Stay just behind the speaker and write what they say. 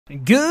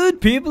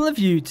Good people of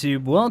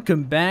YouTube,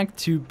 welcome back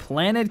to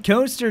Planet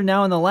Coaster.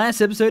 Now in the last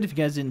episode, if you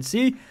guys didn't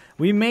see,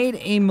 we made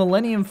a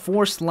Millennium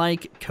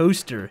Force-like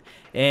coaster.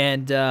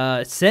 And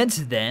since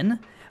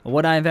then,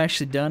 what I've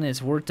actually done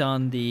is worked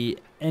on the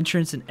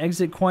entrance and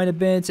exit quite a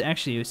bit.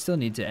 Actually, I still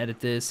need to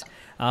edit this.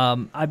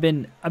 I've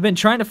been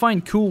trying to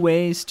find cool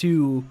ways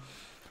to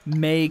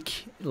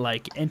make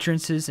like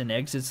entrances and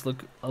exits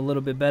look a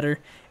little bit better.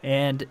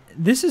 And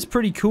this is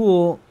pretty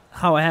cool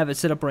how I have it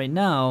set up right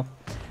now.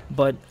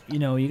 But, you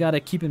know, you got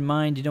to keep in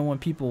mind you don't want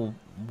people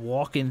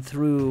walking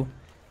through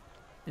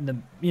in the,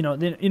 you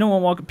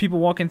don't want people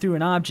walking through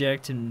an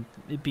object and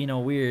it being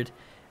all weird.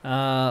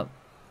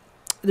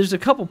 There's a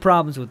couple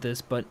problems with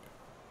this, but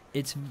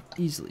it's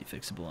easily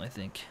fixable, I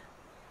think.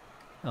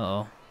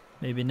 Uh-oh,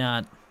 maybe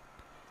not.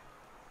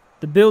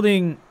 The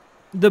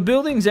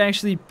building's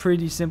actually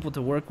pretty simple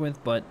to work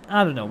with, but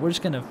I don't know. We're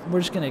just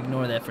gonna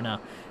ignore that for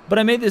now. But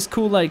I made this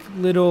cool like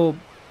little,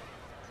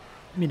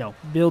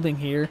 building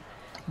here.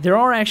 There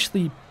are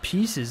actually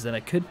pieces that I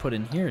could put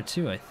in here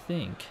too, I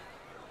think.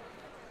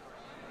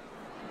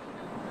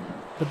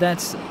 But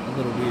that's a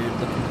little weird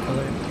looking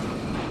color.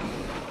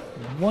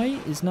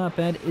 White is not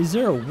bad. Is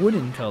there a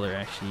wooden color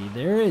actually?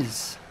 There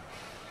is.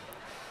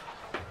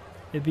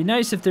 It'd be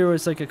nice if there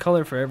was like a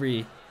color for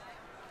every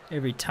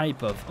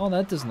type of. Oh,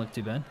 that doesn't look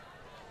too bad.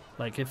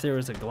 Like if there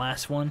was a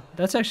glass one.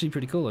 That's actually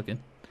pretty cool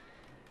looking.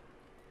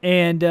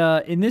 And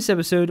in this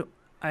episode,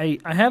 I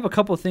have a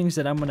couple things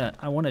that I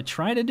want to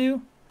try to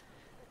do.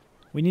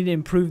 We need to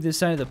improve this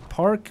side of the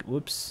park,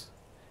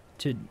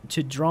 to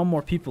draw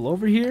more people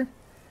over here.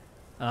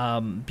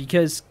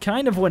 Because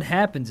kind of what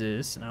happens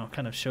is, and I'll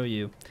kind of show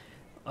you,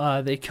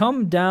 they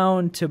come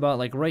down to about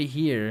like right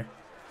here.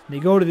 They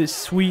go to this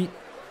sweet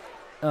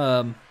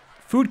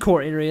food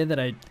court area that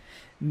I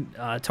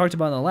talked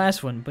about in the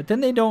last one, but then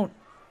they don't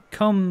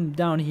come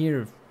down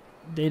here.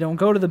 They don't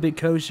go to the big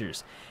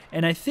coasters.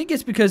 And I think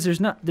it's because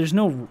there's not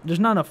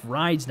enough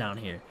rides down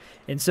here.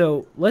 And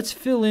so let's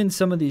fill in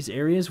some of these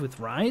areas with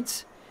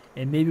rides,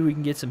 and maybe we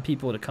can get some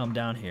people to come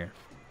down here.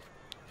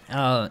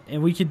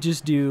 And we could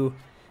just do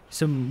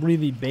some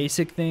really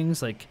basic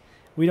things, like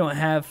we don't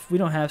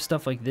have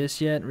stuff like this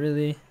yet,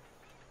 really.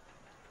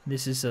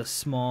 This is a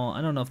small.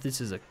 I don't know if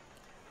this is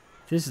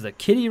a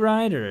kiddie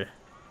ride or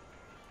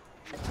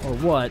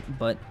what,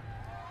 but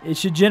it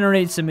should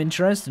generate some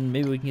interest, and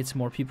maybe we can get some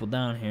more people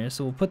down here.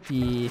 So we'll put the,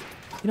 you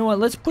know what?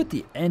 Let's put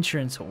the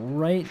entrance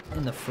right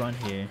in the front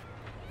here,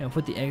 and we'll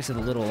put the exit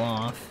a little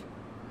off.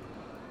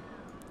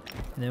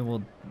 And then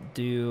we'll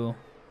do.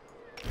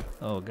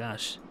 Oh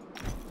gosh,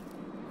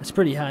 that's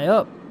pretty high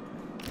up.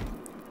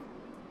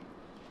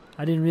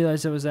 I didn't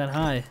realize it was that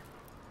high.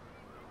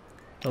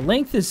 The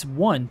length is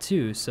 1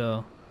 too,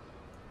 so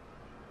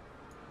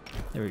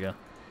there we go.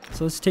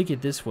 So let's take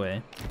it this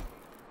way.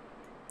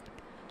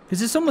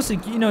 Because it's almost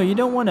like, you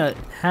don't want to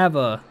have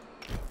a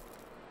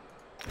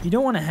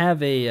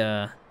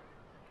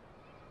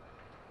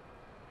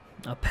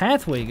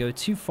pathway go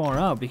too far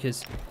out,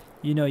 because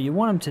you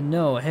want them to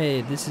know, hey,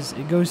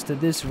 it goes to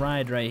this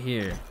ride right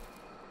here.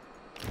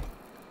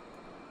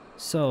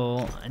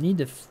 So I need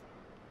to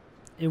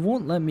it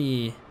won't let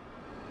me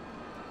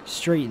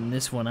straighten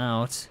this one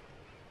out.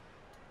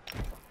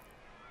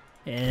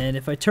 And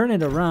if I turn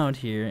it around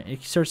here,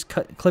 it starts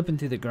clipping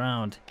through the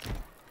ground.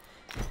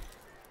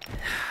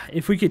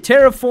 If we could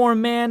terraform,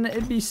 man,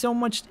 it'd be so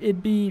much.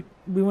 We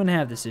wouldn't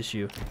have this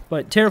issue.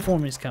 But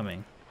terraforming is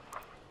coming.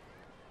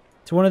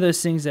 It's one of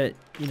those things that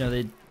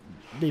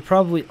they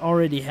probably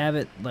already have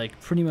it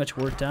like pretty much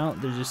worked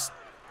out. They're just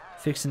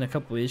fixing a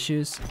couple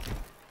issues.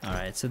 All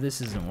right, so this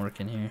isn't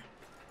working here.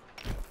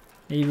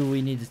 Maybe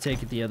we need to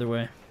take it the other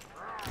way.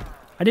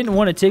 I didn't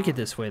want to take it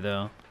this way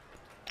though,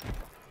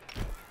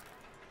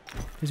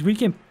 because we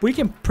can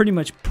pretty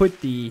much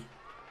put the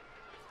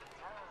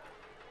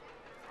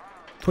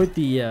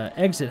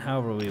exit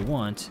however we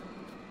want.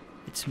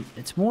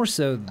 It's more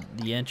so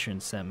the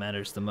entrance that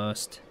matters the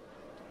most.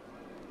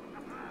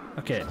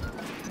 Okay,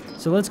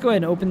 so let's go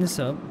ahead and open this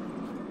up,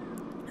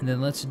 and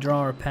then let's draw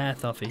our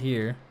path off of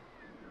here.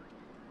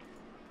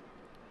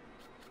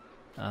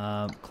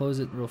 Close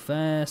it real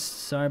fast.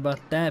 Sorry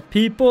about that,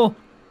 people.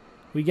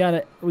 We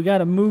gotta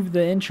move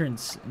the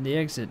entrance and the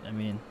exit. I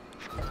mean,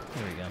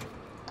 there we go.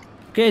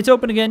 Okay, it's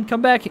open again.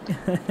 Come back.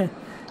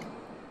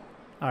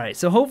 All right,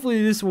 so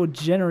hopefully this will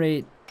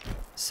generate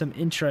some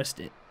interest.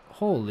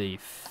 Holy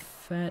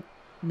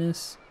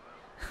fatness.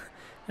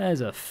 That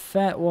is a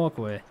fat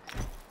walkway.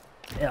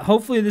 Yeah,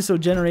 hopefully this will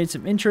generate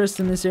some interest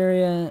in this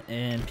area,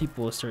 and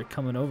people will start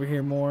coming over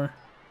here more.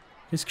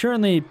 Because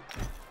currently,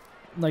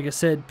 like I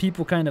said,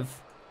 people kind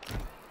of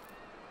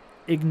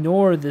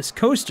ignore this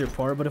coaster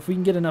part, but if we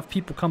can get enough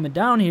people coming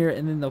down here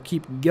and then they'll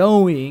keep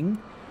going,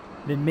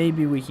 then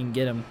maybe we can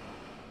get them.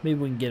 Maybe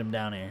we can get them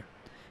down here.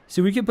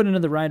 So we could put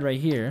another ride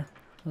right here.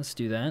 Let's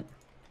do that.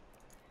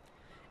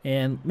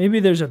 And maybe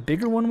there's a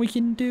bigger one we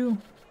can do.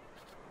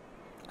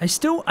 I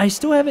still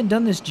haven't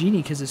done this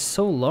genie because it's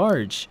so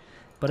large,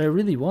 but I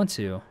really want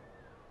to.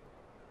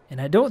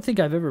 And I don't think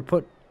I've ever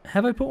put.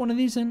 Have I put one of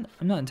these in?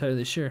 I'm not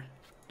entirely sure.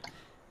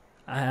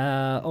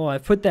 Oh, I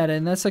put that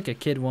in. That's like a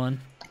kid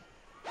one.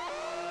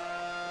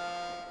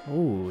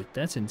 Oh,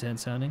 that's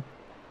intense sounding.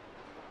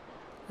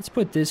 Let's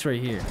put this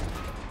right here.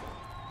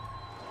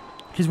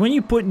 Because when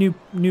you put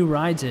new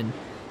rides in,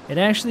 it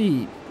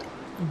actually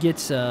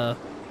gets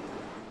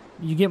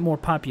you get more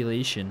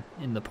population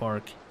in the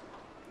park,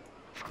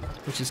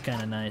 which is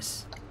kind of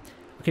nice.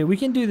 Okay, we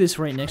can do this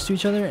right next to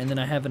each other, and then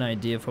I have an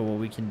idea for what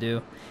we can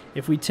do.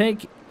 If we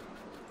take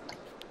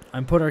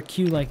and put our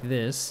queue like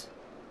this,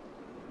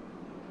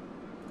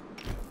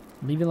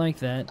 leave it like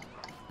that.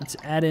 Let's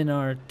add in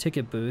our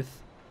ticket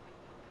booth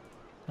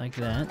like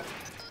that.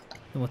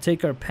 Then we'll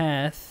take our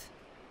path,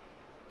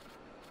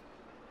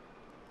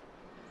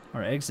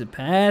 our exit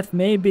path,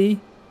 maybe.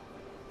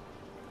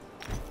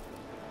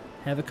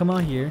 Have it come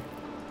out here,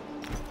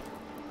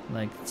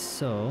 like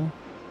so.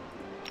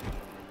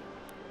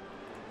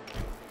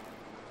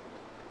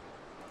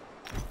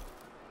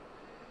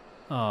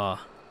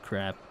 Oh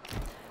crap!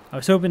 I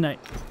was hoping I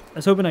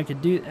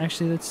could do.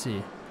 Actually, let's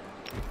see.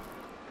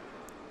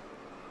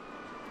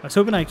 I was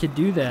hoping I could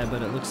do that,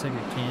 but it looks like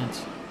I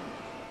can't.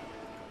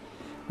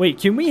 Wait,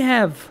 can we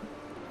have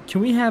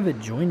it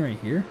join right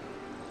here?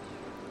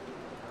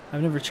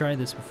 I've never tried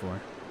this before.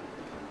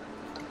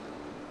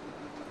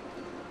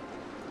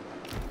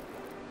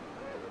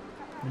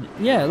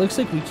 Yeah, it looks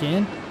like we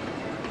can.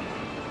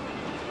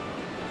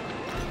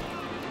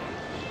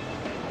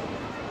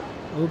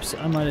 Oops,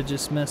 I might have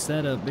just messed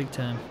that up big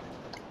time.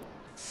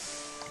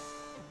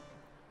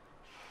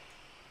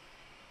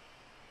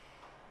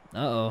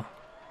 Uh-oh.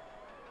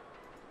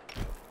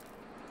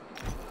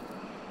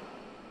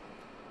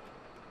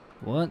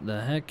 What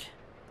the heck?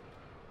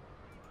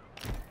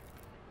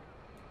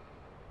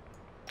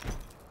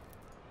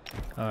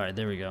 Alright,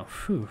 there we go.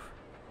 Whew.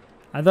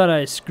 I thought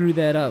I screwed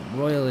that up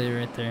royally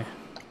right there.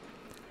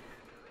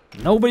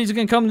 Nobody's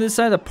gonna come to this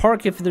side of the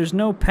park if there's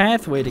no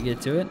pathway to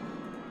get to it.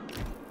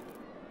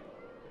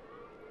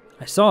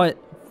 I saw it.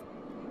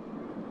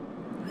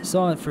 I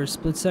saw it for a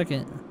split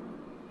second.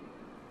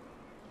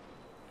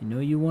 You know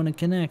you want to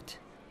connect.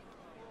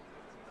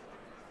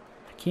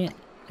 I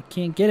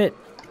can't get it.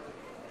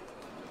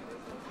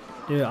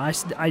 Dude,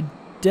 I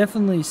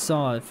definitely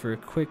saw it for a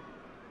quick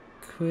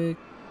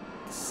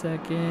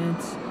second.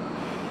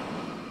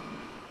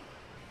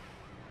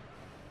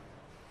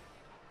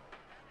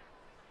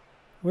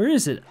 Where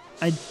is it?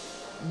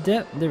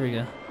 There we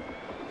go.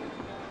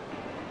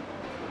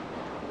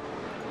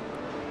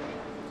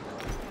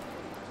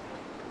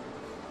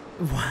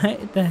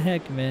 What the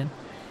heck, man?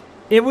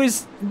 It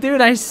was,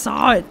 dude, I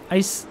saw it.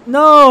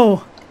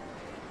 No!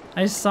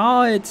 I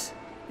saw it.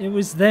 It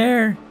was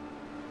there.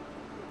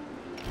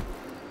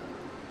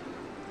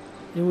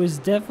 It was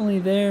definitely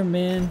there,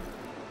 man.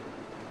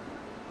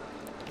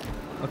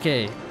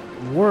 Okay,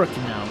 work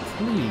now,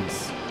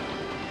 please.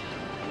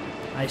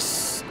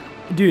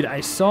 Dude,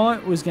 I saw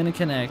it was gonna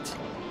connect.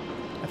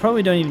 I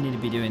probably don't even need to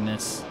be doing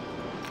this.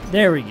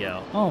 There we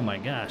go. Oh my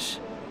gosh.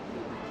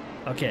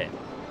 Okay.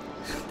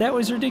 That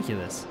was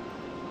ridiculous.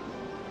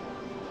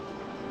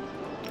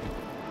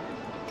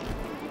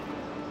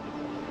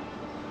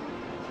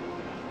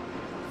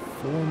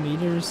 Four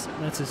meters?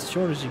 That's as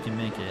short as you can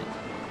make it.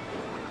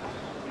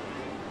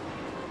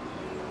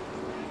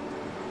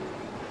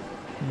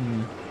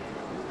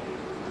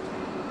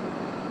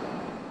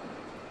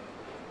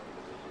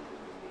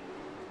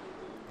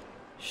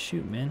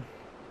 Shoot, man.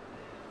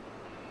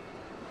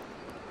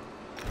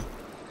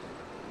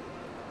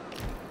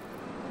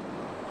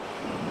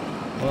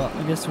 Well,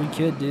 I guess we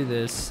could do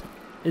this.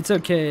 It's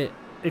okay.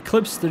 It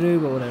clips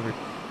through, but whatever.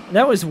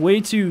 That was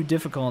way too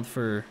difficult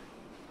for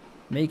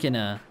making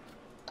a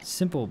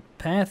simple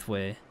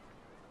pathway.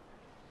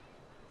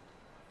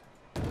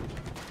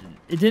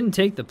 It didn't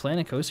take the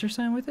Planet Coaster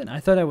sign with it? I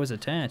thought I was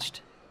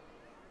attached.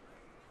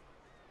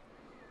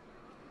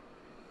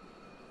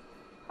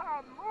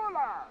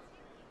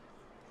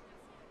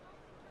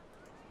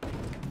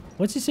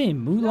 What's he saying?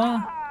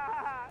 Moolah?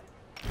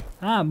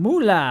 Ah,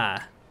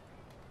 moolah!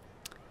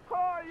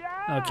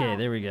 Okay,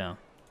 there we go.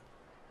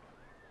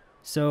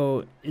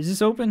 So, is this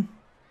open?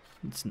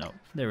 It's no.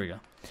 There we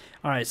go.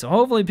 Alright, so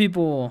hopefully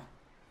people...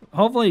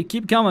 Hopefully,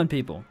 keep coming,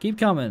 people. Keep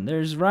coming.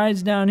 There's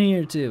rides down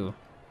here, too.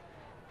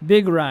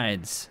 Big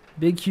rides.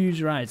 Big,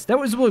 huge rides. That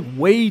was like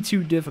way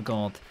too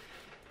difficult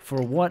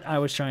for what I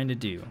was trying to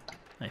do.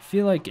 I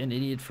feel like an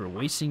idiot for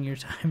wasting your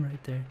time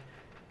right there.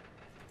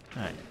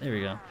 Alright, there we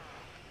go.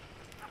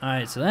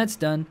 Alright, so that's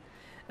done.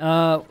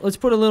 Let's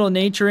put a little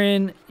nature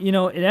in. You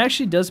know, it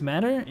actually does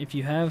matter if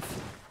you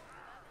have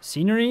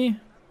scenery,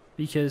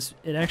 because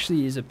it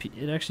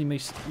actually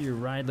makes your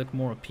ride look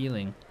more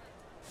appealing,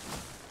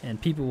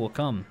 and people will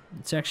come.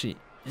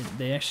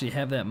 They actually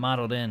have that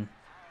modeled in.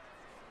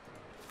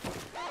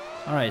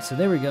 Alright, so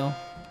there we go.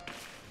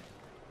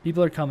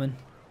 People are coming.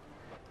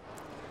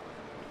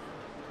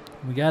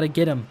 We gotta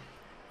get them.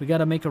 We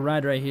gotta make a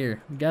ride right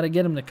here. We gotta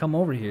get them to come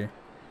over here.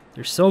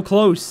 They're so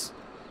close.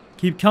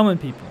 Keep coming,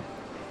 people.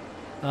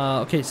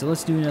 Okay, so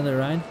let's do another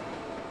ride.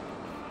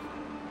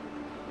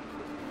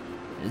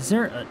 Is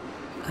there a...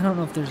 I don't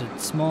know if there's a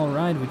small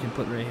ride we can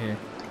put right here.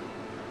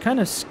 kind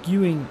of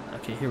skewing.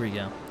 Okay, here we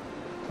go.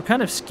 We're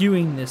kind of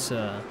skewing this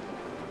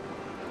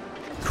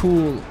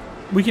cool.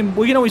 We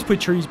can always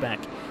put trees back,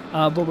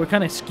 but we're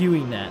kind of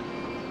skewing that.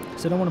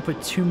 So I don't want to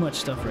put too much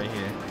stuff right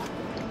here,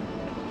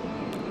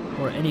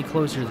 or any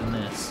closer than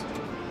this.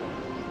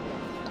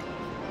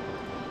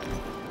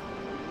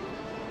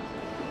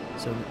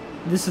 So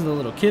this is the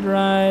little kid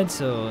ride,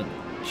 so it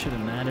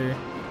shouldn't matter.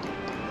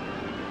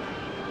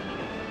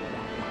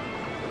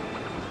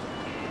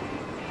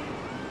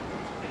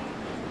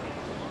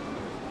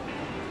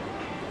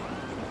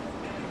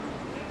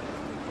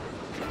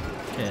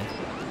 Okay,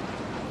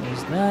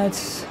 there's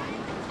that.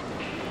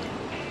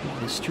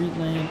 The street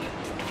lamp.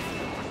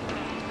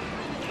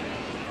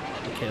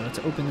 Okay, let's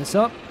open this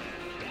up.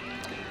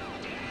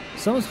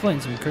 Someone's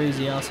playing some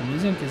crazy awesome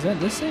music. Is that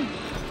this thing?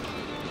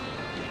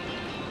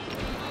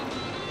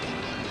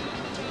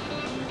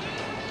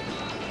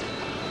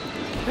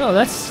 Oh,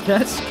 that's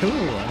cool,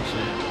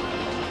 actually.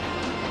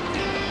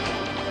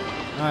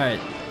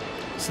 Alright,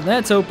 so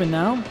that's open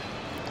now.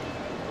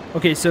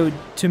 Okay, so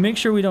to make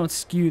sure we don't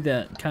skew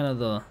that kind of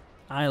the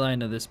eye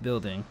line of this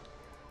building,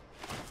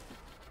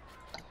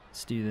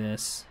 let's do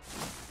this.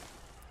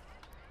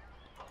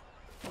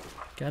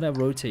 Gotta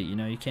rotate, you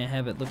know, you can't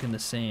have it looking the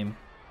same.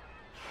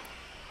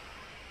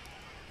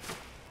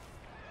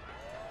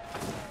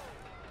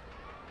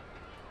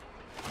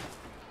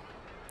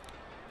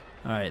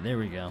 Alright, there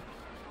we go.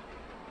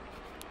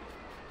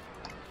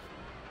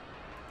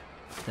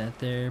 Put that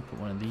there, put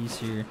one of these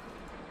here.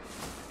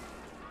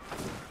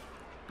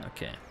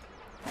 Okay.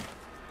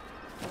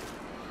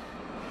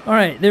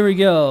 Alright, there we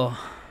go.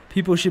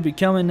 People should be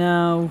coming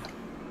now.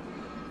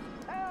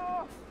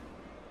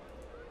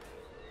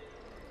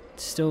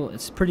 Still,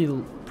 it's pretty,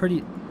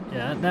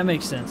 yeah, that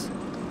makes sense.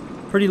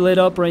 Pretty lit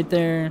up right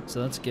there,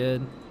 so that's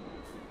good.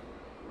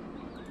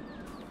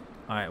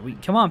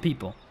 Alright, come on,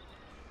 people.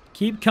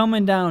 Keep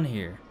coming down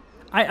here.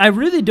 I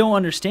really don't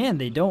understand.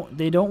 They don't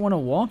want to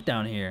walk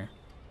down here.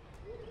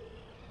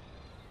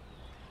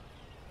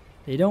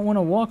 They don't want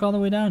to walk all the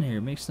way down here.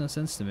 It makes no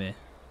sense to me.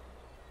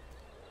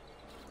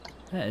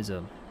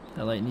 That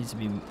light needs to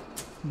be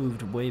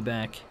moved way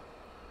back.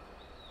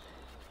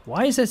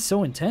 Why is that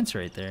so intense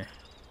right there?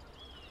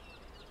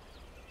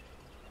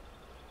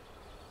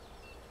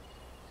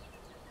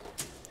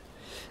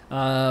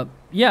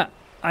 Yeah,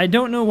 I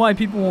don't know why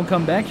people won't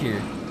come back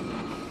here.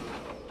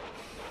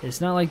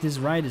 It's not like this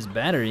ride is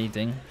bad or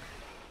anything.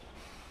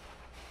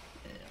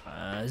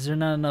 Is there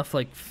not enough,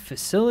 like,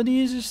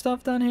 facilities or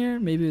stuff down here?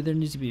 Maybe there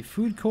needs to be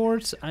food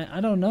courts.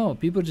 I don't know.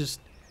 People just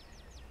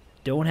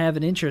don't have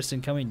an interest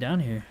in coming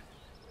down here.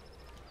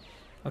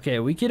 Okay,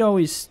 we could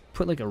always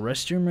put, like, a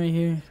restroom right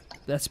here.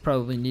 That's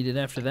probably needed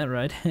after that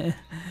ride.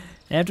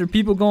 After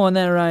people go on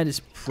that ride,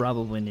 it's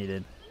probably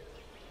needed.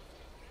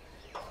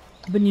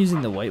 I've been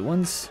using the white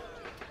ones.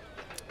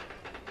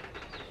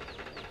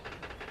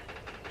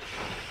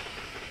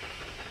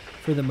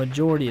 For the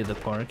majority of the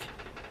park.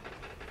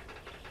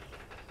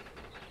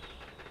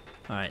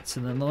 Alright, so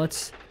then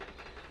let's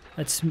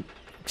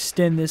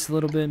extend this a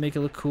little bit, make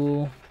it look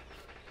cool.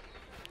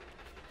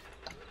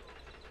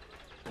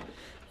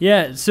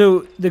 Yeah,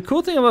 so the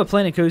cool thing about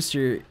Planet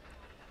Coaster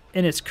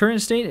in its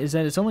current state is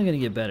that it's only going to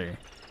get better.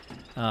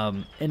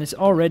 And it's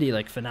already,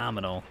 like,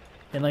 phenomenal.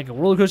 And, like, a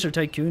Roller Coaster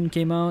Tycoon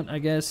came out, I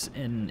guess,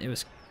 and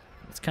it's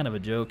kind of a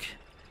joke.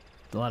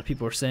 A lot of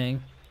people are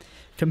saying,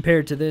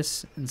 compared to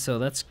this, and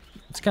so it's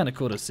kind of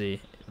cool to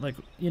see. Like,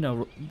 you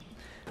know,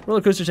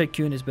 Roller Coaster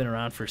Tycoon has been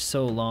around for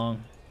so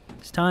long.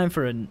 It's time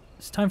for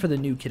the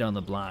new kid on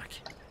the block,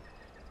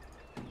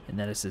 and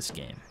that is this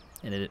game,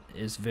 and it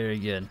is very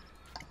good.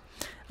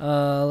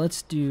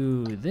 Let's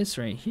do this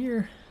right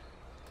here.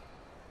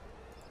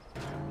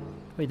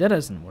 Wait, that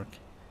doesn't work.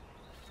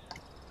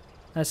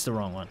 That's the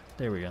wrong one.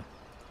 There we go.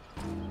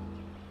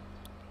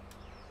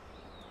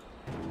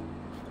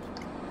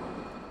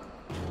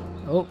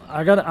 Oh,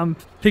 I'm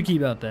picky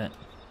about that.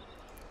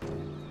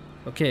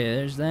 Okay,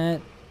 there's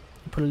that.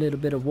 Put a little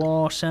bit of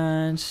wall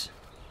signs.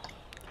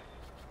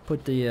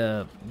 Put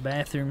the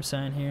bathroom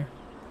sign here.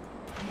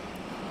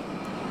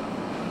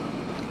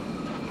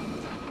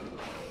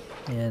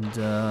 And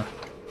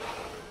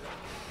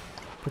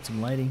put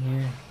some lighting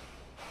here.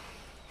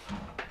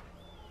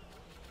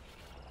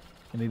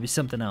 And maybe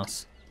something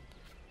else.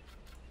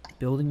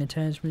 Building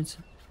attachments.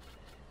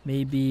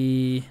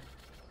 Maybe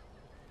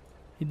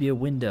a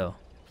window.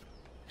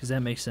 Because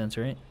that makes sense,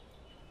 right?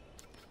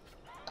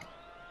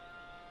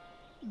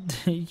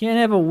 You can't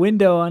have a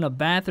window on a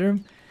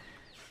bathroom.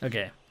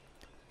 Okay.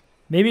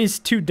 Maybe it's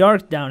too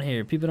dark down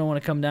here. People don't want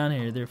to come down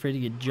here. They're afraid to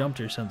get jumped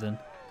or something.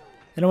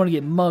 They don't want to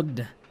get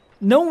mugged.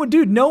 No,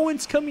 dude, no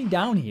one's coming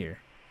down here.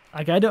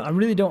 Like, I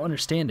really don't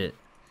understand it.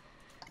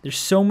 There's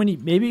so many.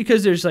 Maybe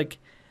because there's, like,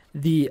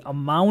 the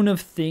amount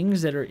of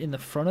things that are in the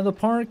front of the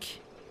park.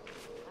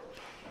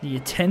 The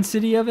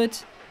intensity of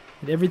it.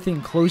 And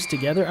everything close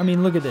together. I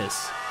mean, look at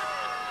this.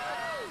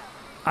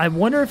 I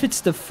wonder if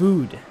it's the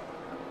food.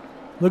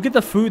 Look at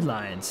the food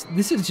lines.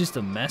 This is just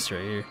a mess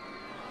right here.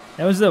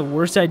 That was the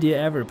worst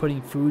idea ever,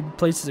 putting food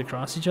places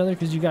across each other,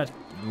 because you got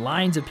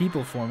lines of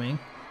people forming.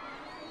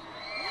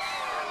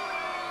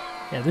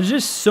 Yeah, there's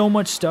just so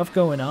much stuff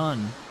going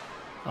on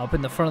up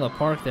in the front of the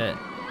park that,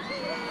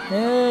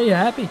 hey, you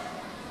happy?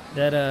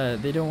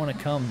 That they don't want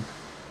to come.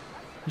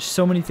 There's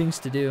so many things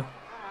to do.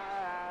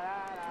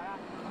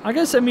 I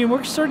guess, I mean,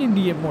 we're starting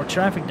to get more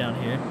traffic down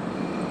here,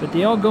 but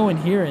they all go in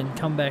here and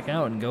come back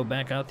out and go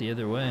back out the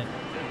other way.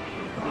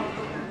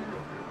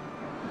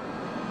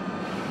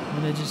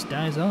 And it just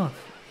dies off.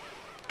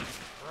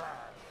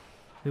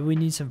 Maybe we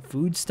need some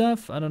food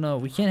stuff? I don't know.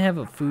 We can't have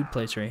a food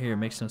place right here. It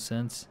makes no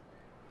sense.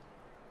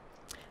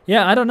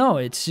 Yeah, I don't know.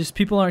 It's just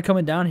people aren't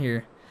coming down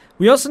here.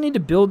 We also need to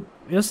build.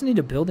 We also need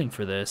a building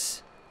for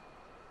this,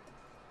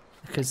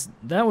 because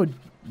that would.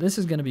 This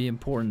is going to be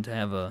important to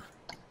have a,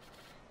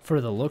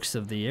 for the looks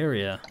of the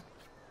area.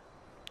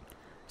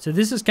 So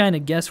this is kind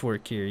of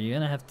guesswork here. You're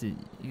gonna have to.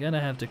 You gotta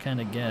have to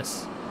kind of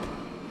guess.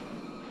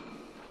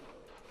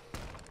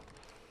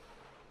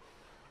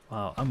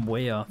 Wow, I'm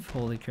way off.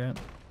 Holy crap.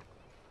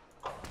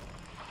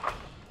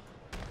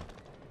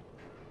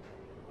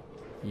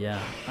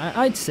 Yeah,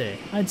 I'd say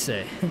I'd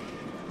say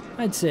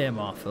I'm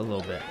off a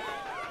little bit.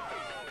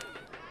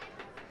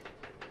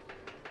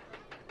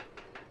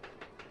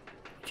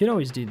 Could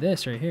always do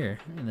this right here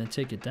and then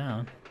take it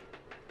down.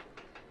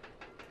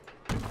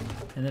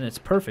 And then it's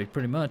perfect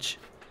pretty much.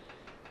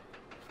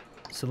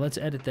 So let's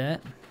edit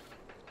that.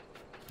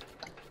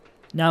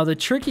 Now the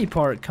tricky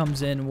part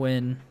comes in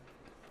when,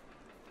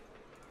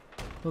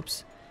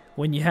 whoops,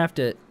 when you have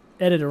to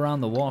edit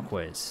around the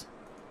walkways.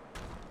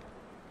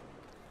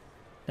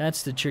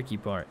 That's the tricky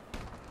part.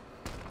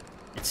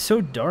 It's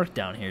so dark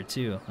down here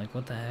too. Like,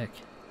 what the heck?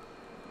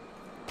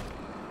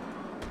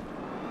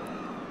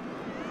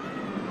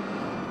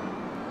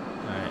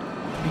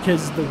 Alright.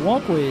 Because the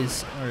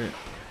walkways are...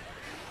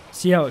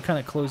 See how it kind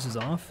of closes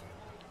off?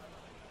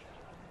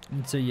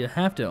 And so you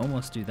have to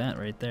almost do that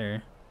right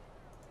there.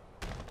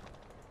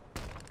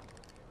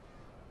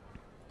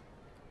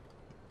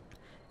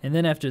 And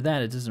then after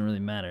that, it doesn't really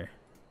matter.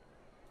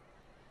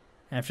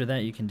 After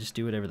that, you can just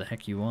do whatever the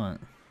heck you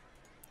want.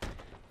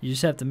 You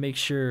just have to make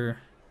sure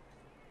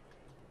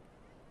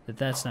that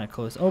that's not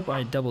close. Oh,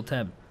 I double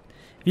tapped.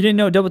 If you didn't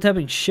know, double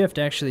tapping shift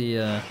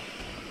actually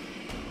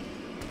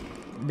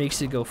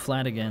makes it go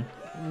flat again.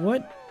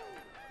 What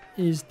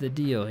is the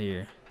deal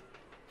here?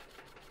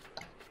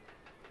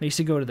 Makes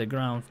it go to the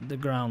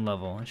ground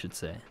level, I should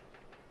say.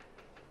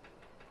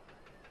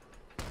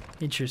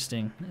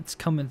 Interesting. It's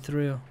coming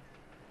through.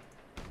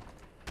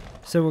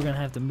 So we're gonna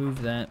have to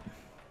move that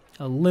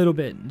a little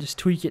bit, just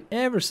tweak it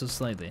ever so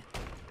slightly.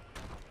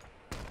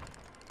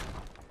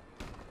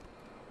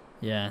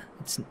 Yeah,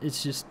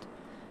 it's just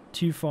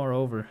too far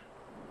over.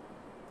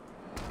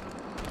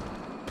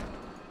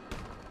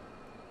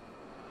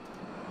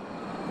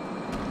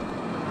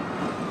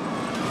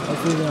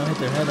 Hopefully they don't hit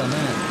their head on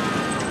that.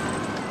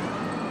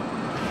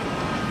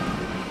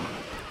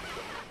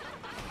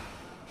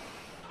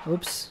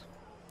 Oops.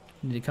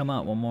 Need to come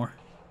out one more.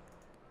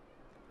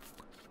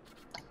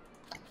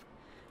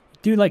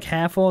 Do like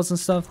half walls and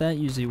stuff, that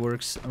usually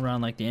works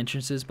around like the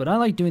entrances, but I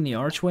like doing the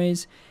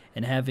archways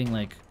and having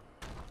like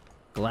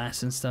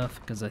glass and stuff,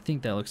 because I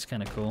think that looks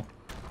kind of cool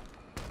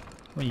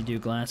when you do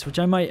glass, which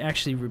I might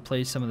actually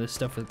replace some of this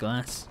stuff with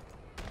glass.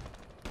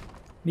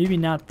 Maybe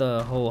not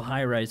the whole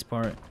high-rise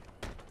part.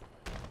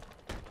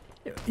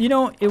 You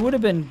know, it would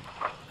have been...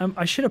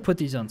 I should have put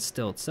these on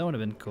stilts. That would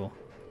have been cool.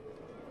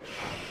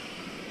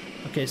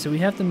 Okay, so we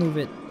have to move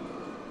it...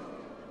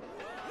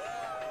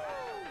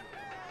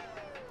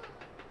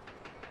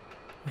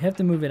 We have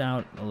to move it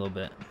out a little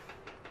bit.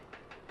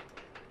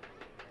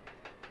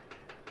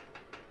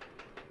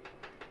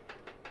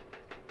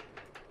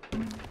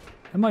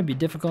 That might be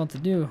difficult to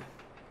do.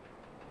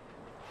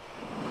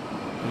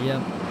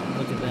 Yep,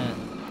 look at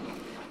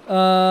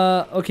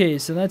that. Okay,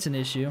 so that's an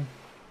issue.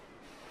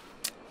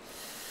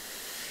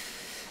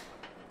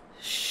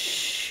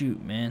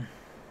 Shoot, man.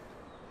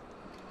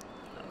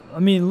 I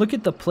mean, look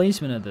at the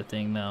placement of the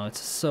thing now. It's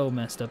so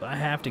messed up. I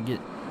have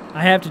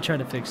to try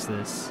to fix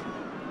this.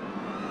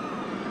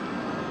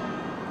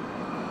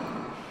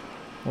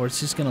 Or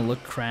it's just gonna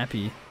look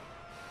crappy.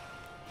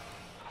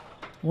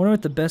 I wonder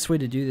what the best way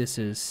to do this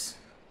is.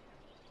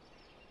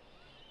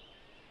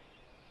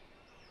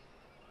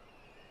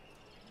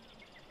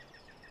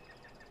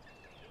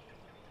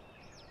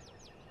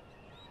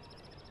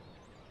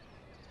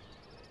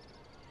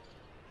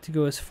 To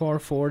go as far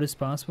forward as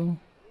possible.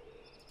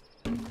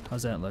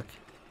 How's that look?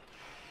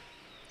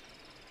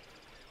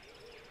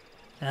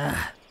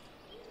 Ah.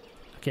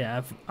 Okay,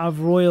 I've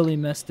royally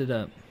messed it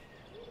up.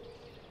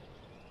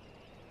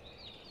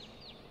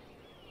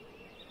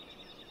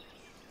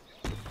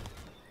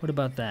 What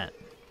about that?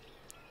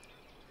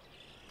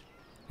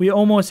 We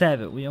almost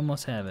have it. We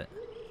almost have it.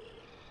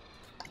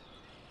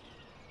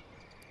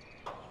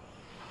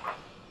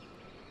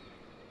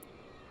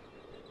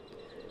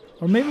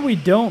 Or maybe we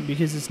don't,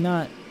 because it's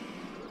not...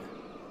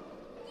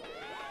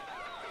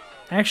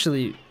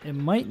 Actually, it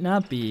might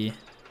not be...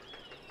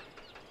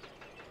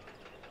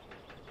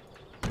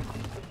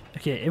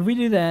 Okay, if we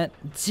do that...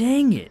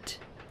 Dang it!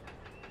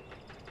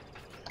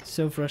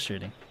 So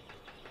frustrating.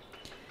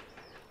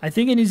 I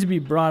think it needs to be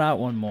brought out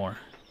one more.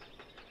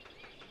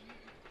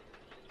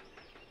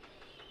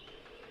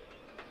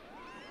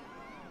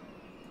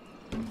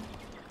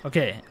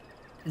 Okay.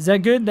 Is that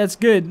good? That's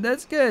good.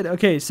 That's good.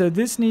 Okay, so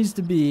this needs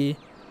to be...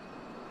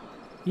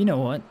 You know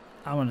what?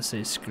 I want to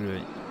say screw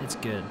it. It's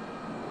good.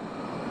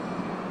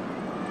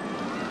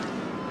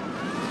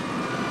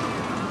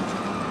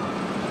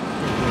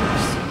 It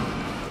works.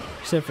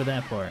 Except for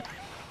that part.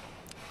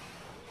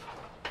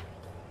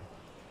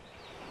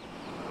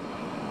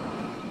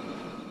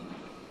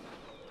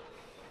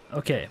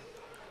 Okay.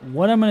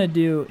 What I'm going to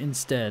do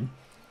instead...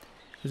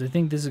 Because I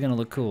think this is going to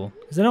look cool.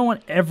 Because I don't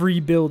want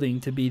every building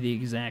to be the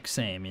exact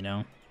same, you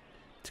know?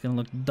 It's going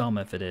to look dumb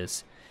if it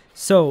is.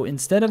 So,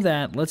 instead of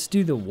that, let's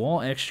do the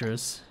wall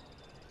extras.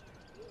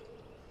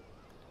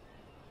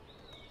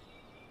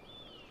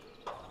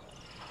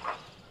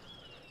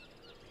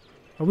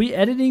 Are we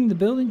editing the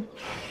building?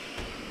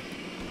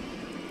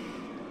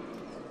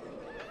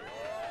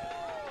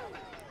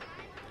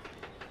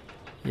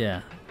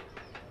 Yeah.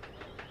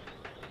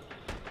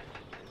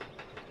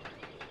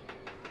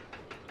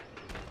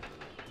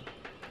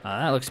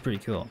 That looks pretty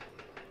cool.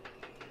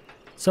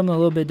 Something a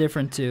little bit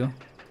different too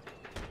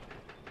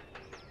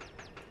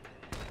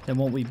than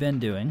what we've been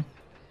doing.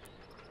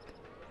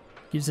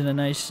 Gives it a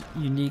nice,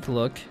 unique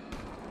look.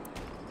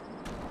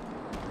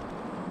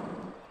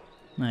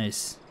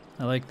 Nice.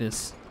 I like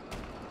this.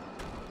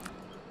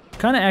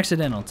 Kind of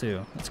accidental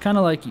too. It's kind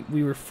of like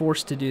we were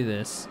forced to do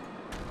this.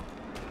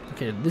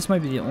 Okay, this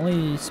might be the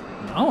only...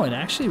 Oh, it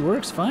actually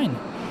works fine.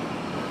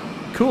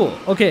 Cool.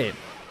 Okay.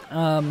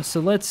 So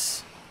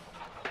let's...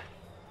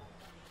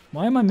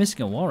 Why am I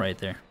missing a wall right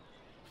there?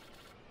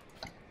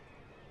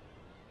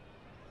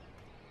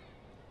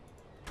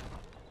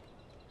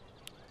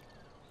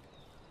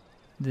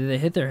 Did they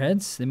hit their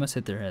heads? They must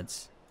hit their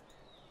heads.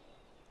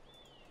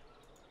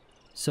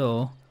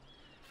 So,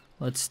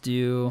 let's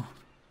do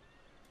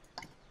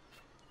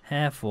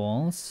half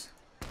walls.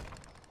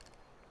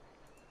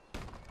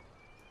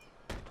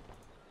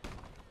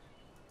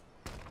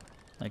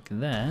 Like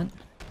that.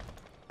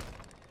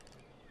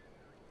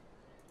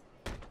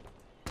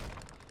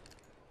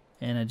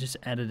 And I just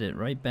added it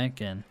right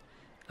back in.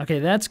 Okay,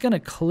 that's gonna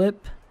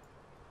clip.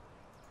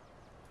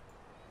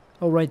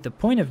 Oh, right, the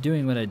point of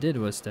doing what I did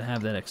was to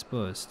have that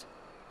exposed.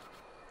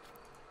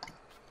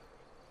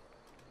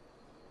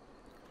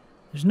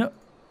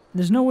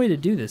 There's no way to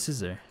do this,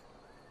 is there?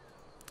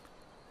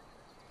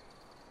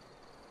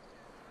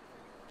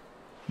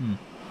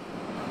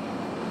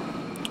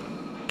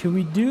 Can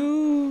we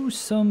do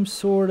some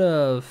sort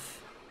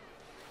of...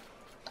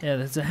 Yeah,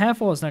 that's a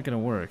half wall is not gonna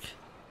work.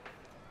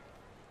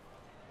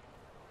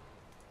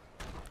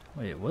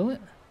 Wait, will it?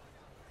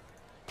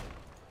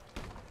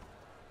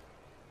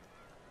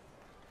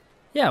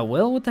 Yeah,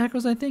 will? What the heck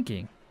was I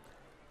thinking?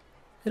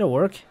 It'll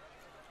work.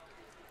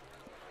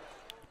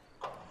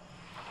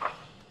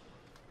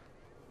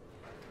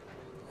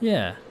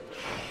 Yeah.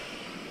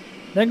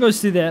 That goes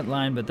through that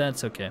line, but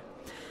that's okay.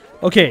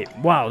 Okay,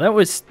 wow, that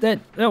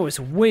was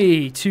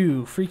way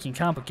too freaking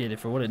complicated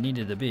for what it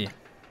needed to be.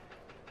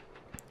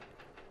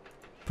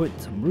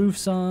 Put some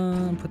roofs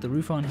on, put the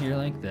roof on here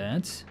like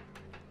that.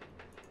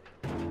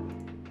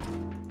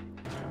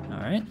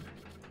 Alright.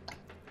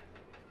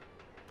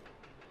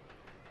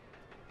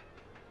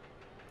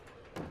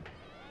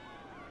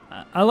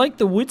 I like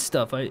the wood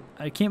stuff. I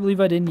can't believe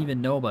I didn't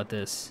even know about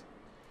this.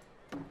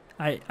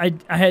 I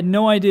had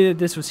no idea that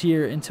this was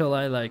here until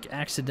I like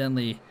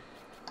accidentally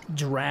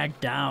dragged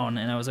down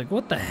and I was like,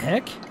 what the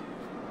heck?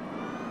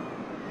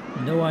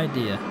 No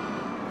idea.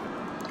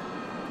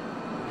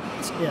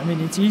 I mean,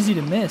 it's easy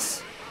to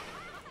miss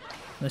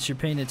unless you're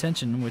paying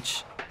attention,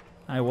 which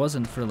I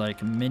wasn't for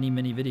like many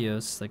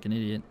videos, like an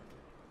idiot.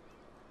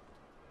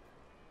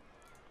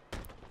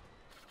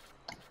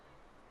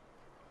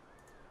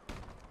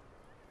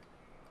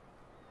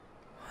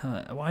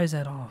 Why is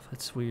that off?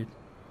 That's weird.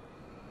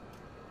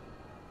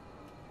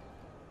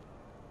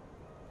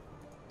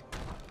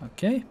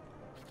 Okay.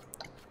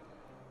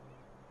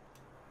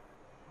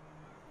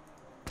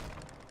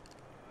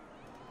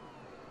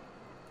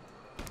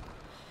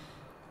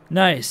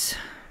 Nice.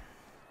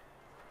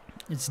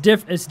 It's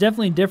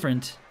definitely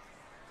different.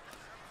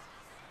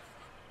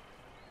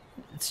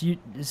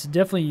 It's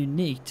definitely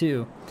unique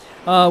too.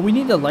 We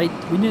need to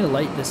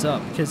light this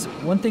up because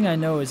one thing I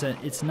know is that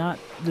it's not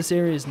this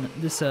area is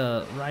this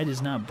ride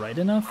is not bright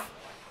enough.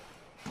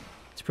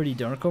 It's pretty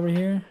dark over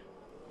here.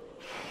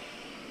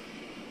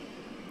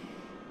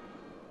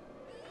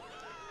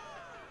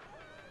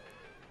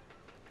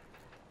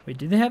 Wait,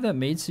 do they have that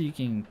made so you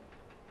can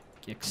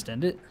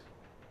extend it?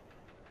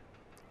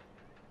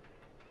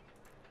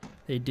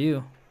 They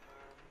do.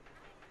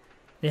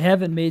 They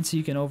have it made so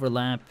you can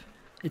overlap.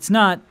 It's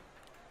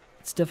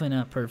definitely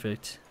not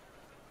perfect.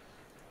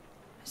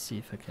 Let's see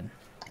if I can.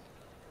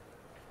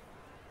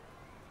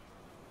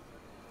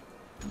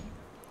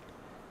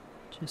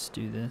 Just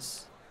do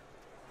this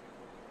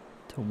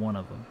to one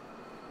of them.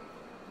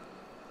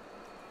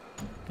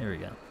 There we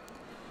go.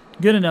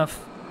 Good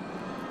enough.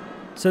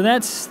 So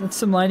that's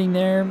some lighting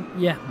there.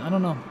 Yeah, I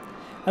don't know.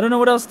 I don't know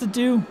what else to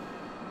do.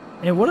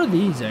 And what are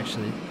these,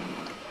 actually?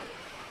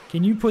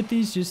 Can you put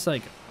these just,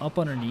 like, up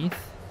underneath?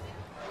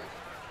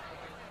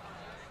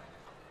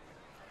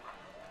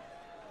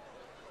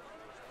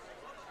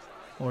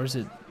 Or is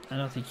it... I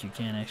don't think you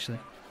can, actually.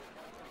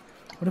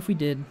 What if we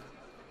did...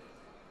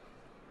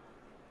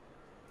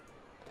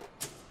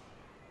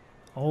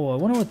 Oh, I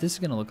wonder what this is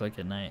going to look like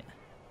at night.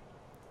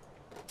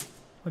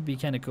 Would be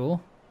kind of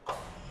cool.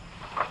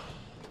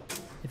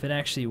 If it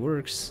actually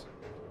works.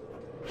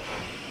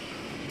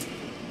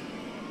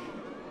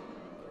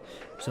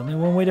 There's only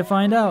one way to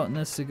find out, and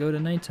that's to go to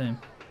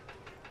nighttime.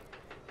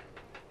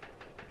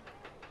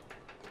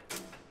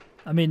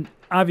 I mean,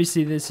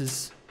 obviously this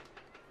is...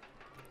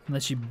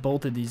 Unless you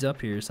bolted these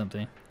up here or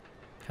something.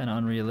 Kind of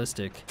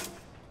unrealistic.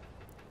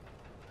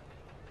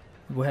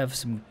 We'll have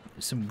some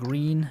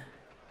green.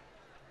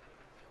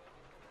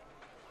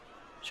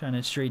 Shine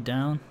it straight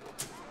down.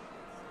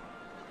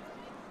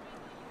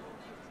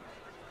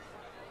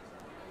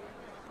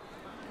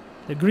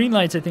 The green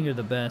lights, I think, are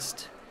the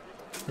best.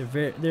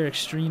 They're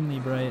extremely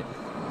bright.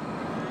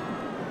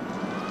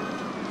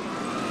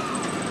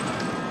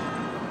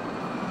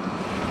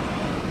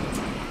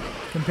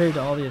 Compared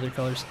to all the other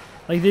colors.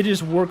 Like, they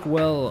just work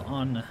well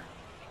on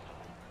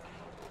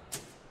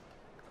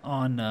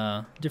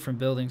different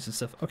buildings and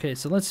stuff. Okay,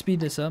 so let's speed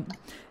this up.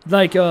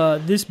 Like,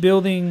 this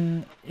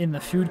building in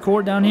the food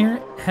court down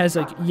here has,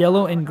 like,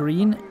 yellow and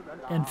green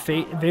and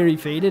very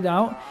faded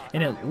out,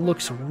 and it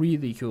looks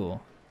really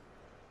cool.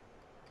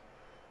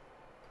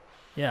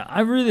 Yeah,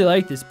 I really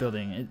like this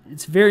building.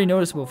 It's very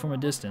noticeable from a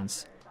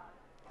distance.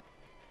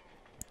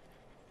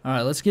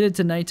 Alright, let's get it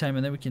to nighttime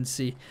and then we can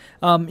see.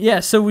 Yeah,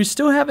 so we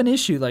still have an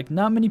issue. Like,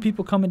 not many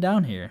people coming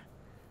down here.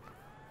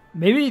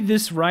 Maybe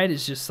this ride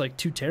is just, like,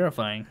 too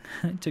terrifying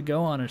to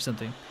go on or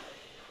something.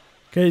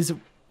 Because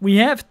we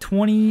have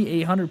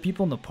 2,800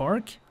 people in the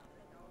park.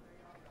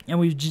 And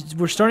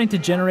we're starting to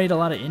generate a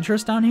lot of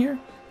interest down here.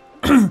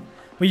 But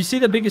you see,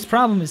 the biggest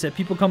problem is that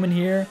people come in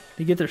here,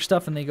 they get their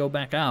stuff, and they go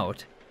back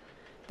out.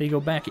 They go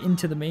back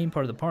into the main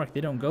part of the park. They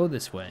don't go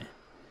this way.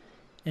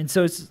 And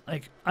so it's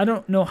like, I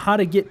don't know how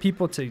to get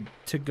people to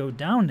go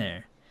down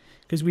there.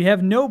 Because we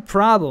have no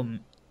problem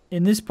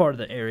in this part of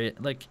the area,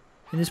 like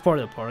in this part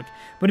of the park.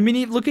 But I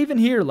mean, look even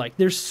here, like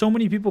there's so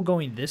many people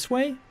going this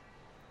way.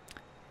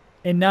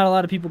 And not a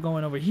lot of people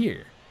going over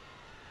here.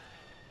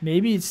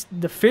 Maybe it's,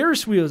 the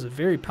Ferris wheel is a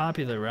very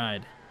popular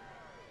ride.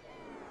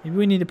 Maybe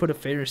we need to put a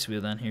Ferris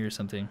wheel down here or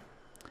something.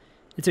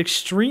 It's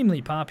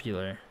extremely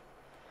popular.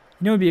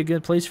 You know, it'd be a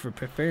good place for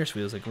Ferris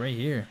wheels, like right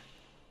here.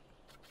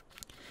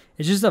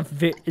 It's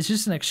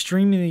just an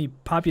extremely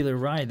popular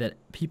ride that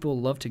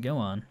people love to go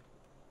on.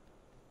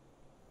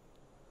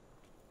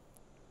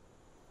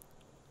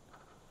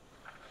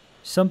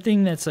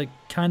 Something that's like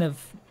kind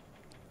of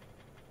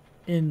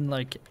in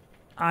like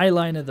eye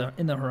line of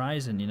in the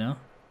horizon, you know.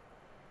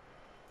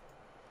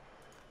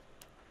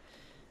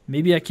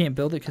 Maybe I can't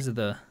build it because of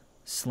the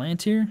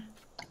slant here.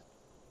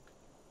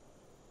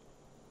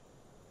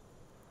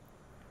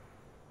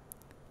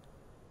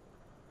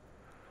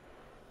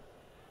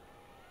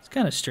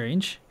 Kind of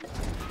strange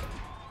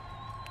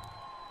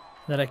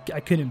that I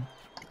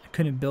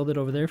couldn't build it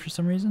over there for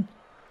some reason.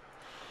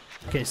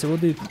 Okay, so we'll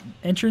do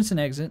entrance and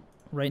exit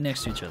right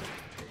next to each other,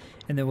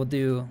 and then we'll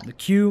do the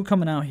queue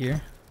coming out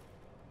here.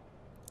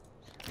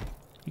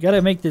 You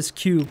gotta make this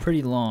queue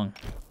pretty long.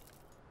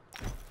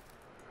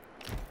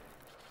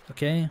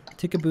 Okay,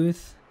 ticket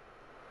booth,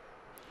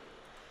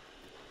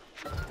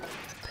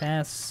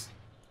 pass.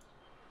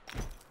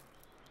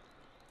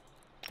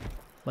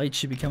 Lights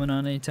should be coming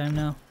on anytime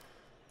now.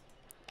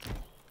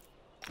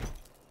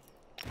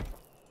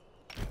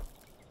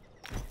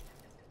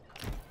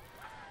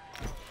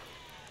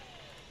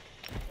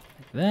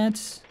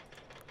 That.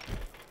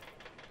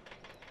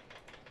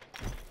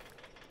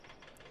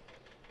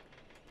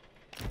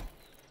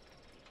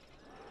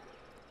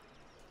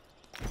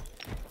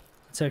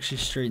 Let's actually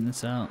straighten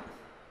this out.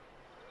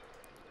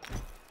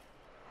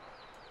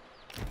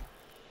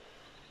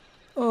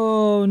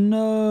 Oh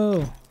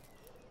no.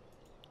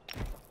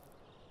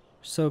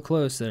 So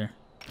close there.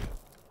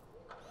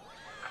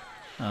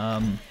 I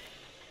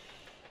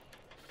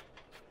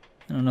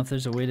don't know if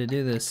there's a way to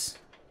do this.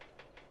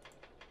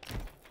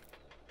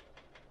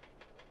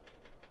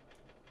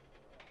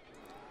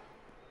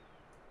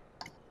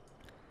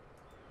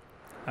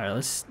 Alright,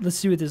 let's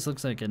see what this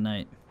looks like at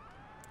night.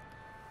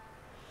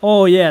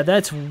 Oh yeah,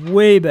 that's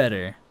way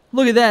better.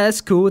 Look at that,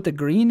 that's cool with the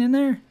green in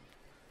there.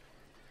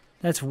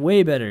 That's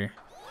way better.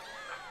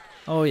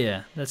 Oh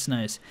yeah, that's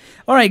nice.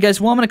 Alright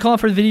guys, well I'm going to call it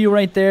for the video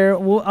right there.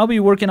 I'll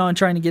be working on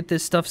trying to get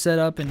this stuff set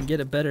up and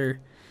get a better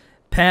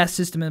pass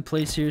system in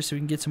place here so we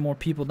can get some more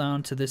people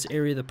down to this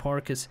area of the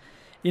park. Because,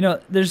 you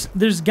know,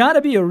 there's got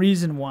to be a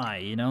reason why,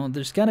 you know.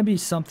 There's got to be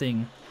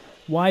something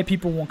why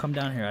people won't come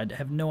down here. I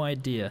have no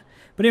idea.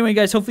 But anyway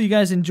guys, hopefully you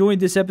guys enjoyed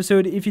this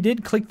episode. If you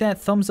did, click that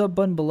thumbs up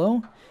button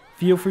below.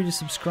 Feel free to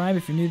subscribe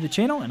if you're new to the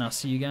channel, and I'll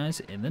see you guys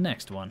in the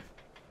next one.